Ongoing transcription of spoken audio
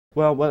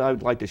Well, what I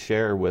would like to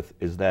share with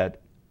is that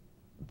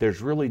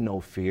there's really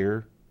no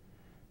fear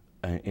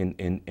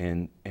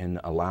in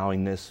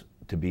allowing this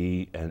to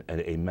be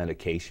a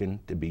medication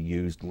to be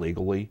used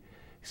legally,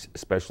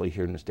 especially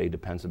here in the state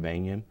of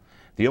Pennsylvania.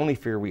 The only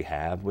fear we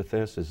have with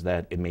this is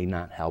that it may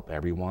not help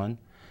everyone,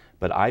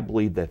 but I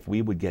believe that if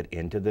we would get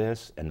into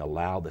this and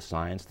allow the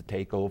science to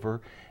take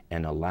over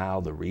and allow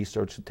the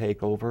research to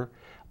take over,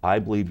 I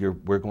believe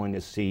we're going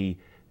to see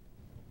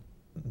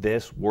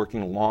this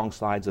working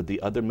alongside of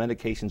the other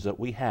medications that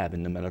we have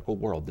in the medical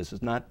world. This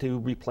is not to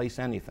replace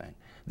anything.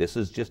 This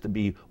is just to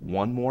be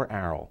one more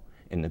arrow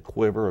in the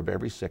quiver of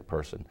every sick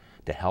person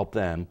to help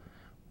them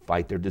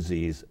fight their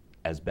disease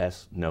as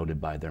best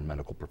noted by their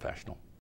medical professional.